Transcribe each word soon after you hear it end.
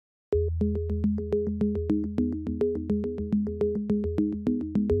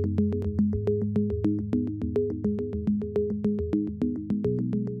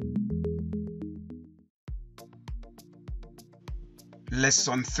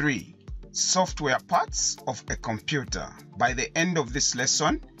Lesson 3. Software parts of a computer. By the end of this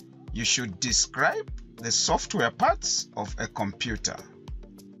lesson, you should describe the software parts of a computer.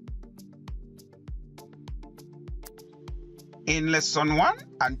 In Lesson 1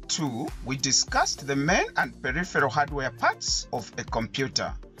 and 2, we discussed the main and peripheral hardware parts of a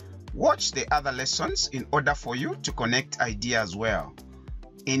computer. Watch the other lessons in order for you to connect ideas well.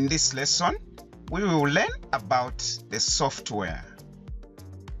 In this lesson, we will learn about the software.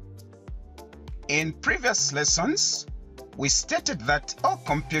 In previous lessons, we stated that all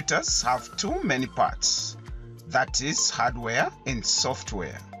computers have two main parts, that is hardware and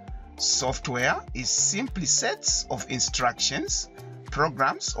software. Software is simply sets of instructions,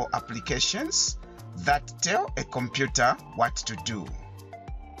 programs or applications that tell a computer what to do.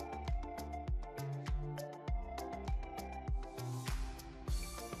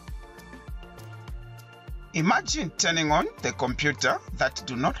 Imagine turning on the computer that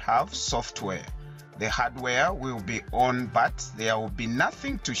do not have software. The hardware will be on, but there will be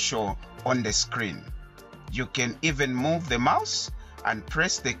nothing to show on the screen. You can even move the mouse and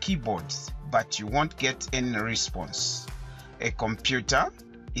press the keyboard, but you won't get any response. A computer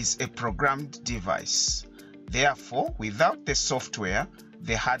is a programmed device. Therefore, without the software,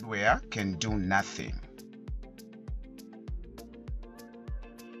 the hardware can do nothing.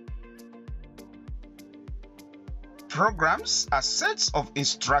 Programs are sets of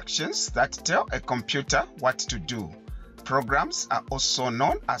instructions that tell a computer what to do. Programs are also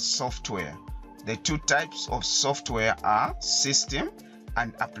known as software. The two types of software are system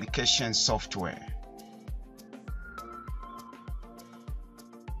and application software.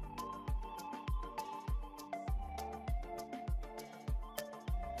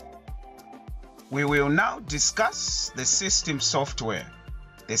 We will now discuss the system software.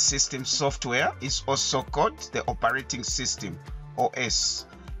 The system software is also called the operating system, OS.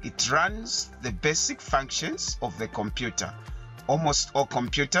 It runs the basic functions of the computer. Almost all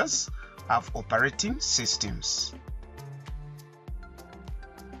computers have operating systems.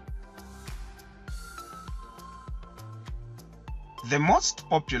 The most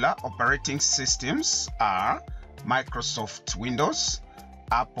popular operating systems are Microsoft Windows,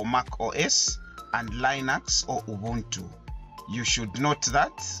 Apple Mac OS, and Linux or Ubuntu. You should note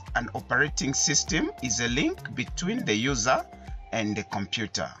that an operating system is a link between the user and the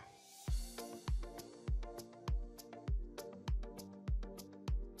computer.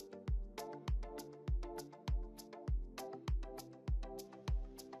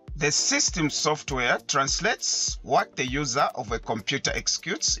 The system software translates what the user of a computer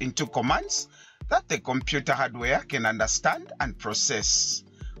executes into commands that the computer hardware can understand and process.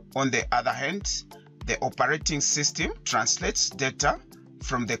 On the other hand, the operating system translates data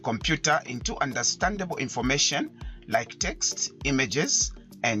from the computer into understandable information like text, images,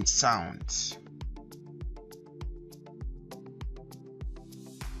 and sound.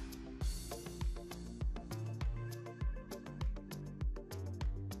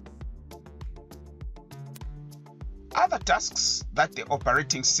 Other tasks that the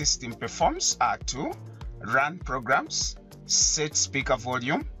operating system performs are to run programs, set speaker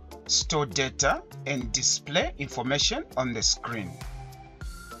volume, store data, and display information on the screen.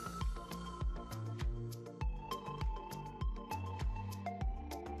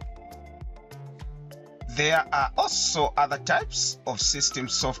 There are also other types of system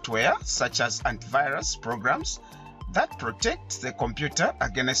software, such as antivirus programs that protect the computer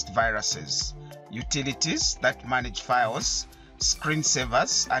against viruses, utilities that manage files,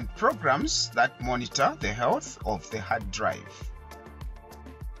 screensavers, and programs that monitor the health of the hard drive.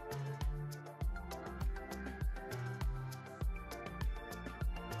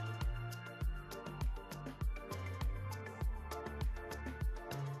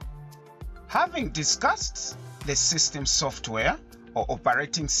 Having discussed the system software or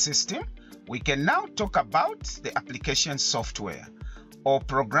operating system, we can now talk about the application software or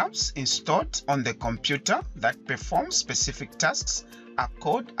programs installed on the computer that perform specific tasks are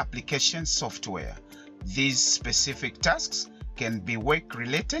called application software. These specific tasks can be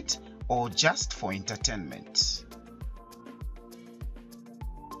work-related or just for entertainment.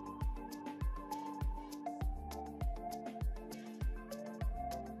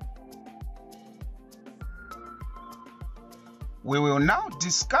 We will now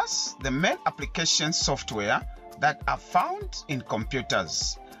discuss the main application software that are found in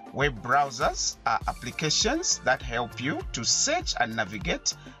computers. Web browsers are applications that help you to search and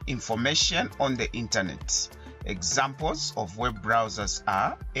navigate information on the internet. Examples of web browsers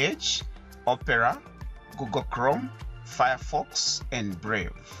are Edge, Opera, Google Chrome, Firefox, and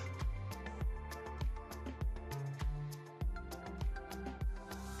Brave.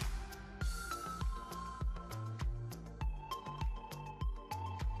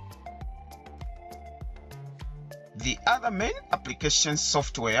 The other main application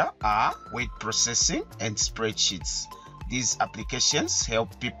software are word processing and spreadsheets. These applications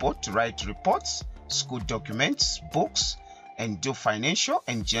help people to write reports, school documents, books, and do financial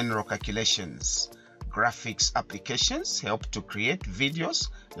and general calculations. Graphics applications help to create videos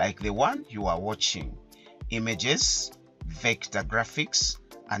like the one you are watching, images, vector graphics,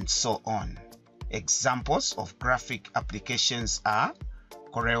 and so on. Examples of graphic applications are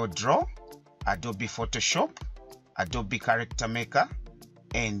CorelDRAW, Adobe Photoshop, Adobe Character Maker,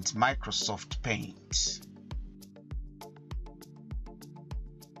 and Microsoft Paint.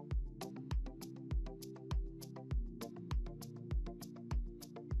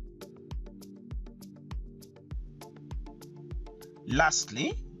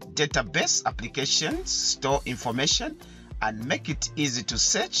 Lastly, database applications store information and make it easy to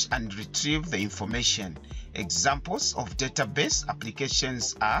search and retrieve the information. Examples of database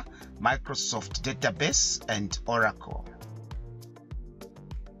applications are Microsoft Database and Oracle.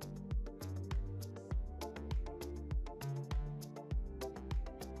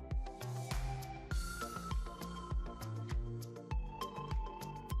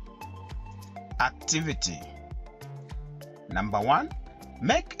 Activity. Number 1.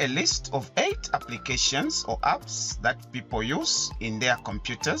 Make a list of 8 applications or apps that people use in their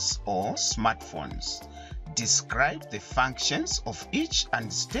computers or smartphones. Describe the functions of each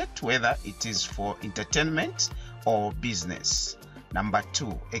and state whether it is for entertainment or business. Number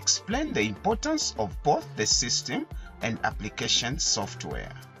 2. Explain the importance of both the system and application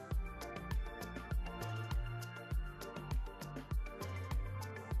software.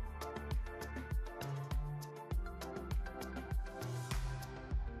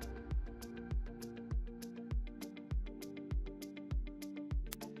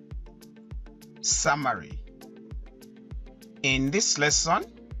 Summary. In this lesson,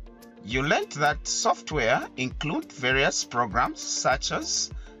 you learned that software includes various programs such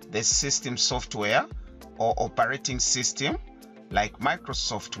as the system software or operating system like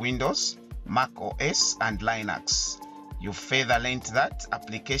Microsoft Windows, Mac OS, and Linux. You further learned that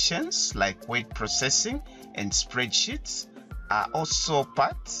applications like word processing and spreadsheets are also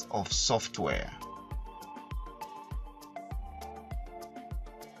part of software.